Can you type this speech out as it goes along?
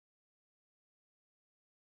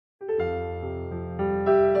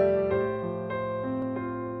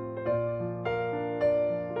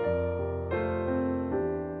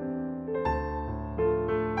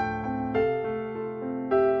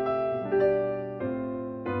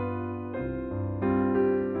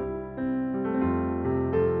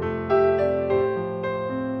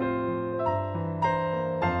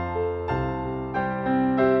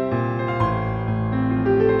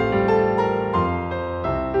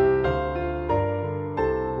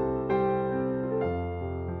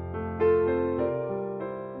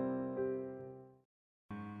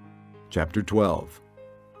Chapter 12.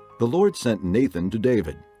 The Lord sent Nathan to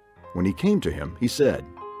David. When he came to him, he said,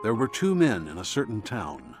 There were 2 men in a certain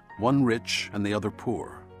town, one rich and the other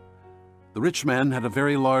poor. The rich man had a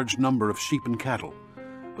very large number of sheep and cattle,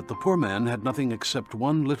 but the poor man had nothing except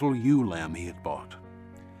one little ewe lamb he had bought.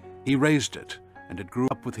 He raised it, and it grew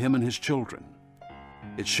up with him and his children.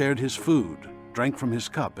 It shared his food, drank from his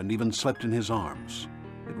cup, and even slept in his arms.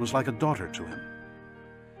 It was like a daughter to him.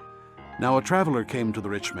 Now a traveler came to the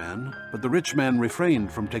rich man, but the rich man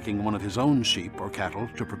refrained from taking one of his own sheep or cattle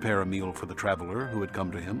to prepare a meal for the traveler who had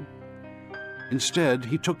come to him. Instead,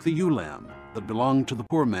 he took the ewe lamb that belonged to the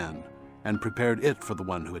poor man and prepared it for the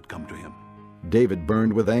one who had come to him. David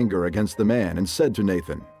burned with anger against the man and said to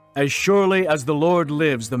Nathan, As surely as the Lord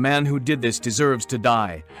lives, the man who did this deserves to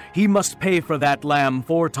die. He must pay for that lamb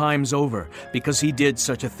 4 times over, because he did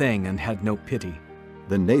such a thing and had no pity.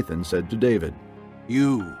 Then Nathan said to David,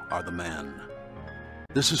 You are the man.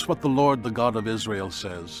 This is what the Lord, the God of Israel,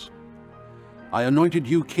 says. I anointed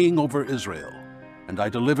you king over Israel, and I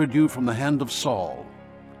delivered you from the hand of Saul.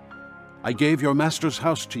 I gave your master's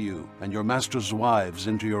house to you, and your master's wives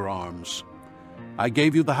into your arms. I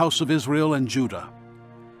gave you the house of Israel and Judah.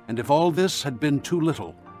 And if all this had been too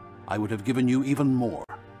little, I would have given you even more.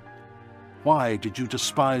 Why did you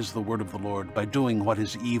despise the word of the Lord by doing what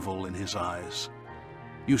is evil in his eyes?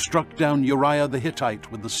 You struck down Uriah the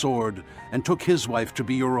Hittite with the sword and took his wife to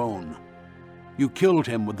be your own. You killed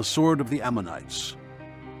him with the sword of the Ammonites.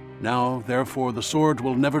 Now, therefore, the sword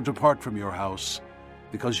will never depart from your house,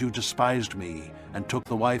 because you despised me and took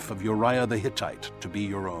the wife of Uriah the Hittite to be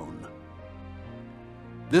your own.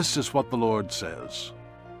 This is what the Lord says.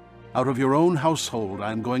 Out of your own household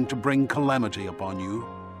I am going to bring calamity upon you.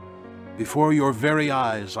 Before your very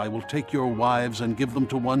eyes I will take your wives and give them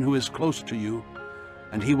to one who is close to you,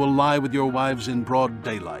 and he will lie with your wives in broad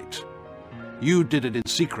daylight. You did it in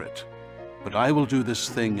secret, but I will do this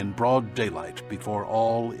thing in broad daylight before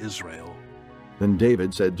all Israel. Then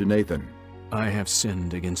David said to Nathan, I have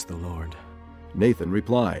sinned against the Lord. Nathan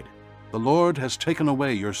replied, The Lord has taken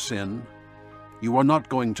away your sin. You are not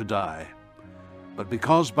going to die. But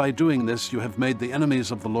because by doing this you have made the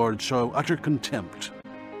enemies of the Lord show utter contempt,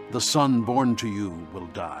 the son born to you will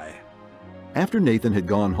die. After Nathan had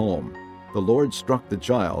gone home, the Lord struck the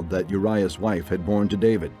child that Uriah's wife had borne to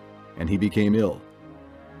David, and he became ill.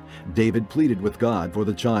 David pleaded with God for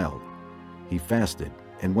the child. He fasted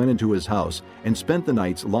and went into his house and spent the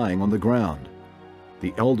nights lying on the ground.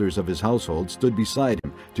 The elders of his household stood beside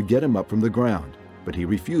him to get him up from the ground, but he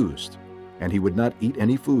refused, and he would not eat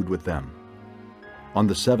any food with them. On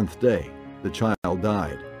the 7th day, the child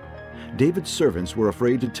died. David's servants were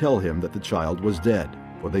afraid to tell him that the child was dead,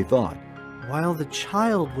 for they thought, While the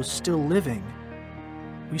child was still living,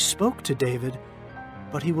 we spoke to David,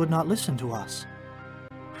 but he would not listen to us.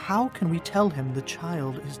 How can we tell him the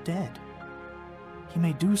child is dead? He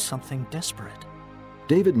may do something desperate.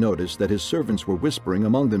 David noticed that his servants were whispering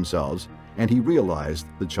among themselves, and he realized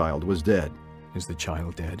the child was dead. Is the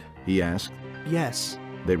child dead? He asked. Yes,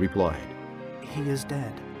 They replied. he is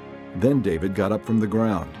dead. Then David got up from the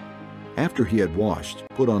ground. After he had washed,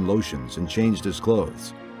 put on lotions, and changed his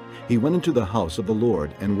clothes, he went into the house of the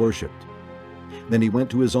Lord and worshipped. Then he went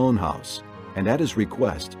to his own house, and at his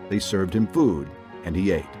request they served him food, and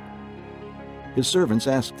he ate. His servants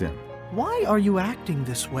asked him, Why are you acting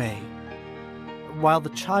this way? While the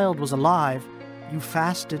child was alive, you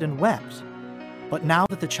fasted and wept. But now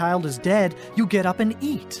that the child is dead, you get up and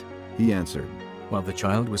eat. He answered, While the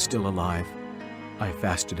child was still alive, I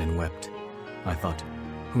fasted and wept. I thought,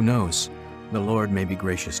 who knows, the Lord may be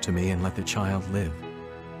gracious to me and let the child live.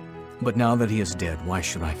 But now that he is dead, why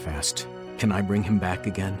should I fast? Can I bring him back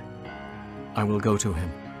again? I will go to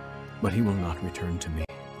him, but he will not return to me.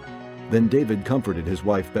 Then David comforted his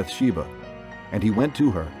wife Bathsheba, and he went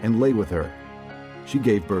to her and lay with her. She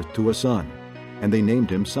gave birth to a son, and they named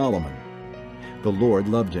him Solomon. The Lord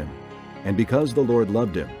loved him, and because the Lord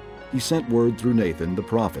loved him, he sent word through Nathan the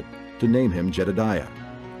prophet to name him Jedediah.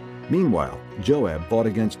 Meanwhile, Joab fought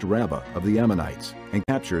against Rabbah of the Ammonites and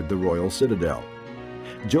captured the royal citadel.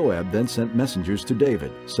 Joab then sent messengers to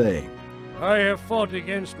David, saying, I have fought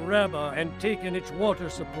against Rabbah and taken its water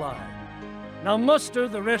supply. Now muster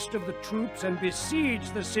the rest of the troops and besiege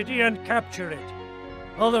the city and capture it.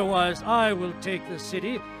 Otherwise I will take the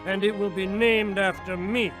city, and it will be named after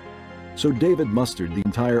me. So David mustered the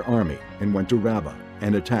entire army and went to Rabbah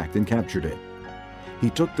and attacked and captured it. He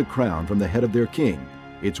took the crown from the head of their king.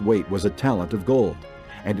 Its weight was a talent of gold,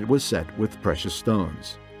 and it was set with precious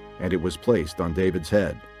stones, and it was placed on David's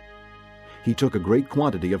head. He took a great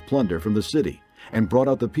quantity of plunder from the city and brought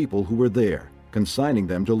out the people who were there, consigning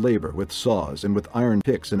them to labor with saws and with iron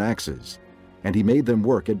picks and axes, and he made them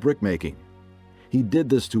work at brickmaking. He did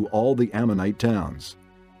this to all the Ammonite towns.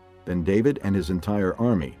 Then David and his entire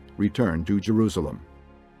army returned to Jerusalem.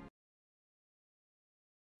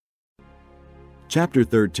 Chapter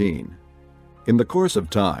 13. In the course of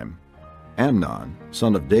time, Amnon,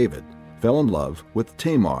 son of David, fell in love with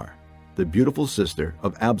Tamar, the beautiful sister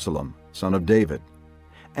of Absalom, son of David.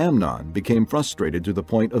 Amnon became frustrated to the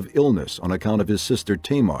point of illness on account of his sister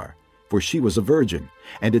Tamar, for she was a virgin,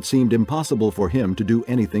 and it seemed impossible for him to do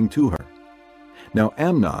anything to her. Now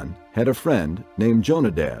Amnon had a friend named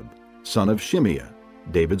Jonadab, son of Shimeah,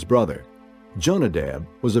 David's brother. Jonadab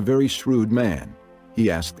was a very shrewd man.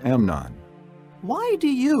 He asked Amnon, "Why do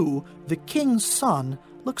you, the king's son,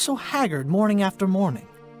 look so haggard morning after morning?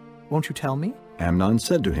 Won't you tell me?" Amnon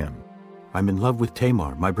said to him, I'm in love with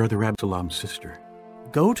Tamar, my brother Absalom's sister.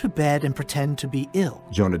 "Go to bed and pretend to be ill.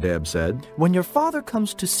 Jonadab said. When your father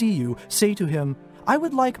comes to see you, say to him, 'I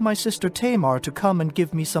would like my sister Tamar to come and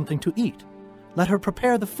give me something to eat. Let her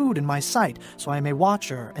prepare the food in my sight, so I may watch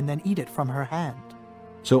her and then eat it from her hand.'"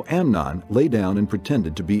 So Amnon lay down and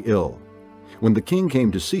pretended to be ill. When the king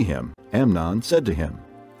came to see him, Amnon said to him,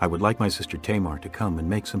 I would like my sister Tamar to come and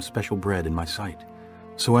make some special bread in my sight,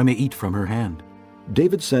 so I may eat from her hand.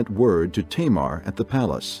 David sent word to Tamar at the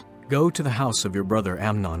palace. Go to the house of your brother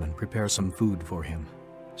Amnon and prepare some food for him.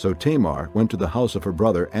 So Tamar went to the house of her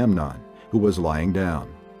brother Amnon, who was lying down.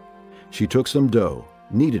 She took some dough,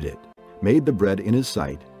 kneaded it, made the bread in his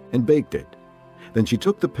sight, and baked it. Then she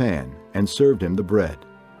took the pan and served him the bread,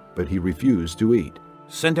 but he refused to eat.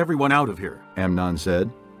 Send everyone out of here, Amnon said.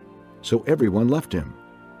 So everyone left him.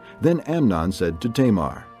 Then Amnon said to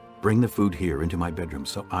Tamar, Bring the food here into my bedroom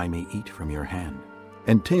so I may eat from your hand.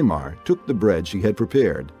 And Tamar took the bread she had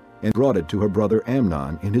prepared and brought it to her brother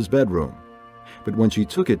Amnon in his bedroom. But when she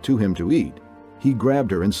took it to him to eat, he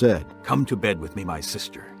grabbed her and said, Come to bed with me, my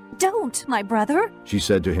sister. Don't, my brother. She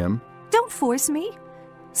said to him, Don't force me.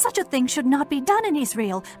 Such a thing should not be done in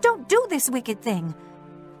Israel. Don't do this wicked thing.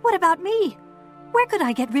 What about me? Where could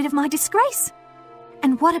I get rid of my disgrace?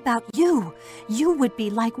 And what about you? You would be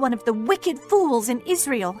like one of the wicked fools in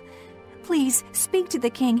Israel. Please speak to the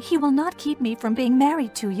king. He will not keep me from being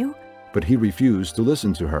married to you. But he refused to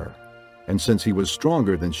listen to her, and since he was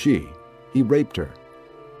stronger than she, he raped her.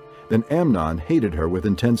 Then Amnon hated her with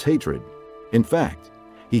intense hatred. In fact,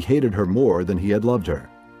 he hated her more than he had loved her.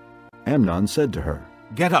 Amnon said to her,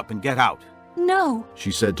 Get up and get out. No.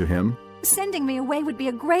 She said to him, Sending me away would be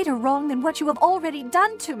a greater wrong than what you have already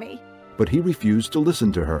done to me. But he refused to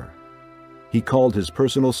listen to her. He called his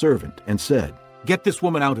personal servant and said, Get this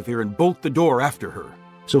woman out of here and bolt the door after her.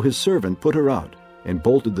 So his servant put her out and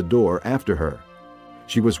bolted the door after her.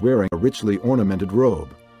 She was wearing a richly ornamented robe,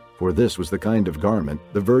 for this was the kind of garment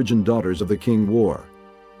the virgin daughters of the king wore.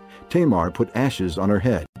 Tamar put ashes on her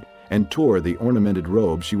head and tore the ornamented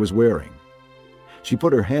robe she was wearing. She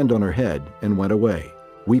put her hand on her head and went away,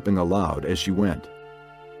 weeping aloud as she went.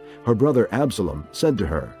 Her brother Absalom said to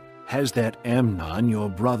her, Has that Amnon, your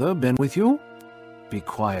brother, been with you? Be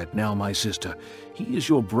quiet now, my sister. He is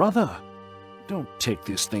your brother. Don't take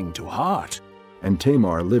this thing to heart. And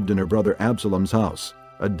Tamar lived in her brother Absalom's house,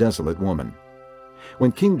 a desolate woman.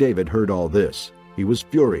 When King David heard all this, he was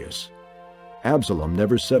furious. Absalom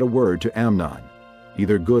never said a word to Amnon,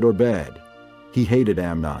 either good or bad. He hated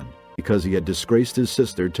Amnon because he had disgraced his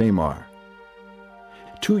sister Tamar.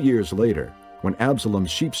 2 years later, when Absalom's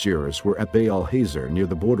sheep shearers were at Baal-Hazor near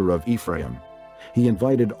the border of Ephraim, he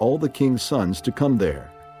invited all the king's sons to come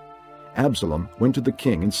there. Absalom went to the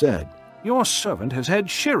king and said, Your servant has had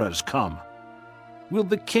shearers come. Will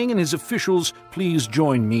the king and his officials please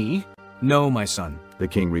join me? No, my son, the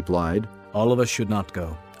king replied. All of us should not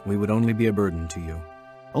go. We would only be a burden to you.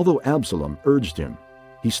 Although Absalom urged him,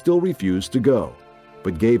 he still refused to go,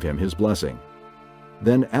 but gave him his blessing.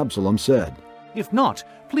 Then Absalom said, If not,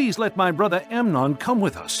 please let my brother Amnon come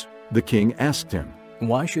with us. The king asked him,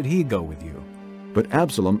 Why should he go with you? But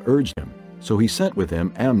Absalom urged him, so he sent with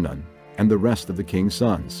him Amnon and the rest of the king's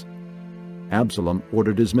sons. Absalom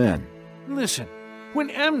ordered his men, Listen, when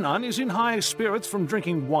Amnon is in high spirits from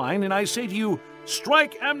drinking wine, and I say to you,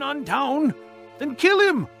 Strike Amnon down, then kill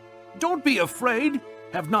him. Don't be afraid.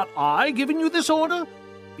 Have not I given you this order?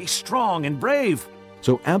 Be strong and brave.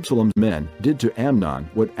 So Absalom's men did to Amnon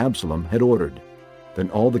what Absalom had ordered. Then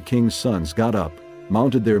all the king's sons got up,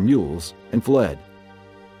 mounted their mules, and fled.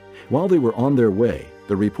 While they were on their way,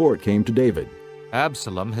 the report came to David.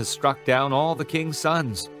 Absalom has struck down all the king's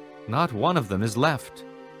sons. Not one of them is left.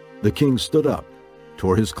 The king stood up,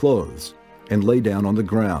 tore his clothes, and lay down on the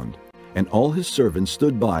ground, and all his servants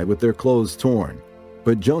stood by with their clothes torn.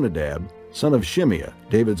 But Jonadab, son of Shimeah,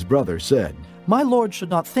 David's brother, said, My lord should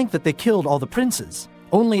not think that they killed all the princes.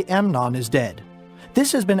 Only Amnon is dead.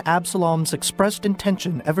 This has been Absalom's expressed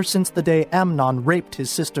intention ever since the day Amnon raped his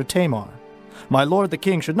sister Tamar. My lord the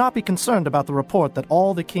king should not be concerned about the report that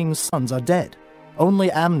all the king's sons are dead.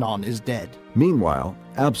 Only Amnon is dead. Meanwhile,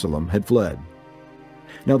 Absalom had fled.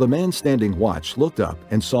 Now the man standing watch looked up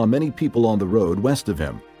and saw many people on the road west of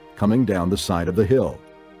him, coming down the side of the hill.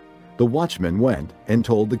 The watchman went and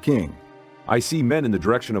told the king. I see men in the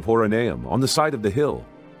direction of Horonaim, on the side of the hill.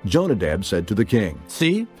 Jonadab said to the king,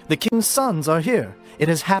 See, the king's sons are here. It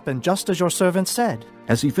has happened just as your servant said.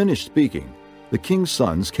 As he finished speaking, the king's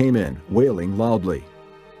sons came in, wailing loudly.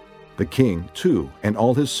 The king, too, and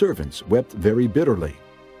all his servants wept very bitterly.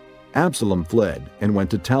 Absalom fled and went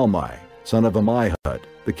to Talmai, son of Ammihud,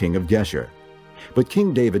 the king of Geshur. But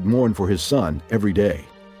King David mourned for his son every day.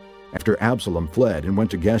 After Absalom fled and went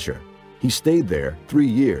to Geshur, he stayed there 3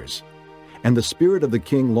 years. And the spirit of the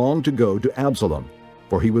king longed to go to Absalom,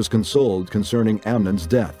 for he was consoled concerning Amnon's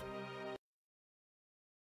death.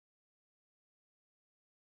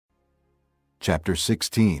 Chapter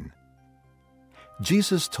 16.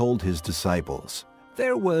 Jesus told his disciples,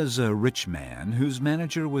 There was a rich man whose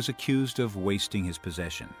manager was accused of wasting his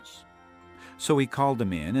possessions. So he called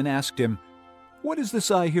him in and asked him, What is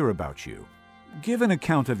this I hear about you? Give an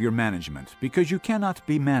account of your management, because you cannot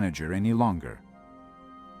be manager any longer.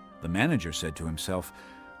 The manager said to himself,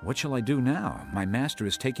 What shall I do now? My master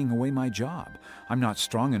is taking away my job. I'm not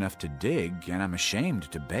strong enough to dig, and I'm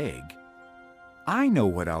ashamed to beg. I know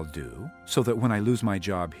what I'll do, so that when I lose my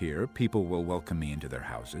job here, people will welcome me into their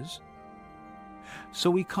houses.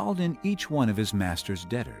 So he called in each one of his master's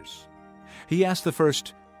debtors. He asked the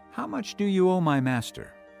first, How much do you owe my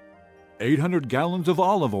master? 800 gallons of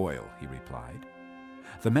olive oil, he replied.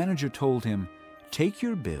 The manager told him, Take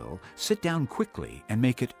your bill, sit down quickly, and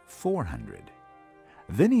make it 400.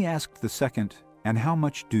 Then he asked the second, And how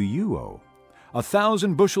much do you owe?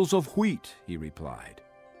 1,000 bushels of wheat, he replied.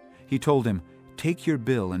 He told him, Take your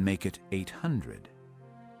bill and make it 800.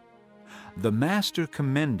 The master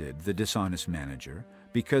commended the dishonest manager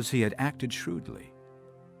because he had acted shrewdly.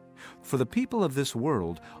 For the people of this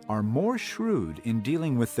world are more shrewd in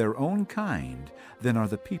dealing with their own kind than are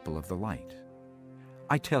the people of the light.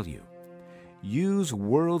 I tell you, use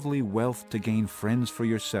worldly wealth to gain friends for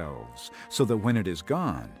yourselves, so that when it is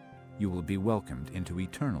gone, you will be welcomed into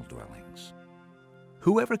eternal dwellings.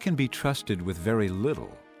 Whoever can be trusted with very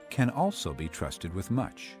little can also be trusted with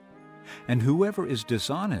much, and whoever is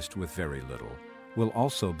dishonest with very little will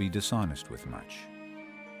also be dishonest with much.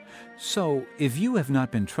 So, if you have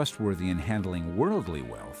not been trustworthy in handling worldly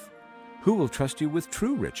wealth, who will trust you with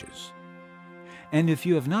true riches? And if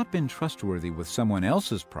you have not been trustworthy with someone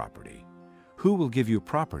else's property, who will give you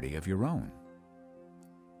property of your own?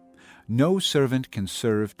 No servant can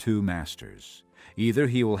serve 2 masters. Either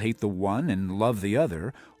he will hate the one and love the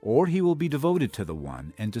other, or he will be devoted to the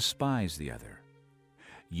one and despise the other.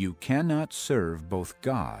 You cannot serve both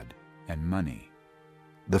God and money.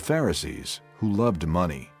 The Pharisees, who loved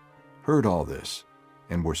money, heard all this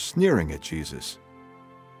and were sneering at Jesus.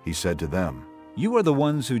 He said to them, You are the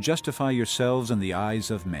ones who justify yourselves in the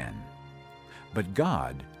eyes of men, but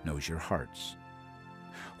God knows your hearts.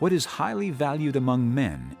 What is highly valued among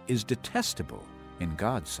men is detestable in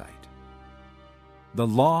God's sight. The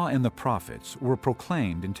law and the prophets were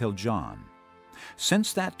proclaimed until John.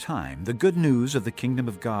 Since that time, the good news of the kingdom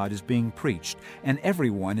of God is being preached, and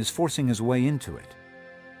everyone is forcing his way into it.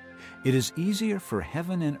 It is easier for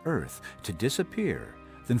heaven and earth to disappear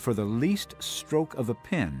than for the least stroke of a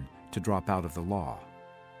pen to drop out of the law.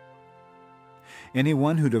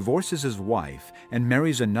 Anyone who divorces his wife and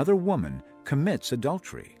marries another woman commits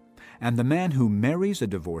adultery, and the man who marries a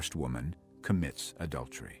divorced woman commits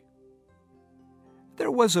adultery. There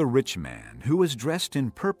was a rich man who was dressed in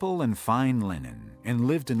purple and fine linen and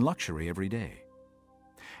lived in luxury every day.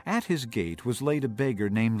 At his gate was laid a beggar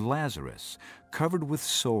named Lazarus, covered with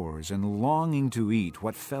sores and longing to eat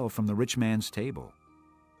what fell from the rich man's table.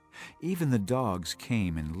 Even the dogs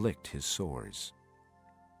came and licked his sores.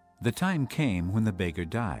 The time came when the beggar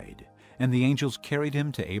died, and the angels carried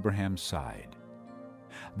him to Abraham's side.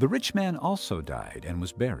 The rich man also died and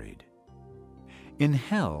was buried. In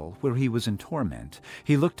hell, where he was in torment,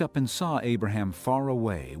 he looked up and saw Abraham far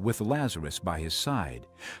away, with Lazarus by his side.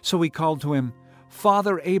 So he called to him,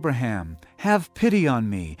 Father Abraham, have pity on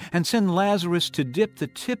me, and send Lazarus to dip the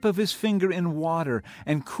tip of his finger in water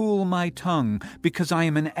and cool my tongue, because I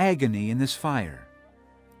am in agony in this fire.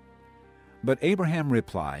 But Abraham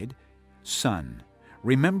replied, Son,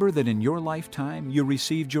 remember that in your lifetime you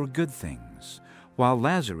received your good things, while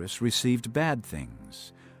Lazarus received bad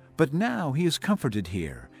things. But now he is comforted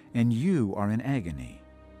here, and you are in agony.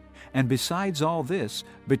 And besides all this,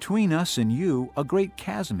 between us and you a great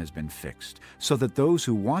chasm has been fixed, so that those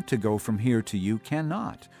who want to go from here to you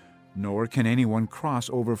cannot, nor can anyone cross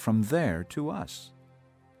over from there to us."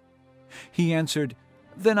 He answered,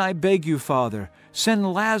 "Then I beg you, Father,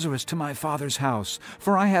 send Lazarus to my father's house,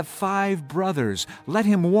 for I have 5 brothers. Let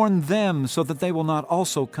him warn them, so that they will not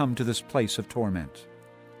also come to this place of torment."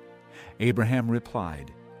 Abraham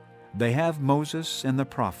replied, "They have Moses and the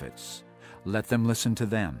prophets. Let them listen to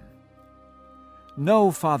them."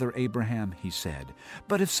 "No, Father Abraham," he said,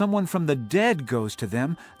 "but if someone from the dead goes to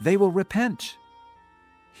them, they will repent."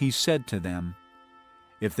 He said to them,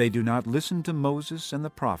 "If they do not listen to Moses and the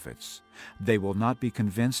prophets, they will not be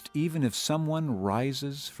convinced even if someone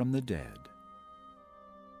rises from the dead."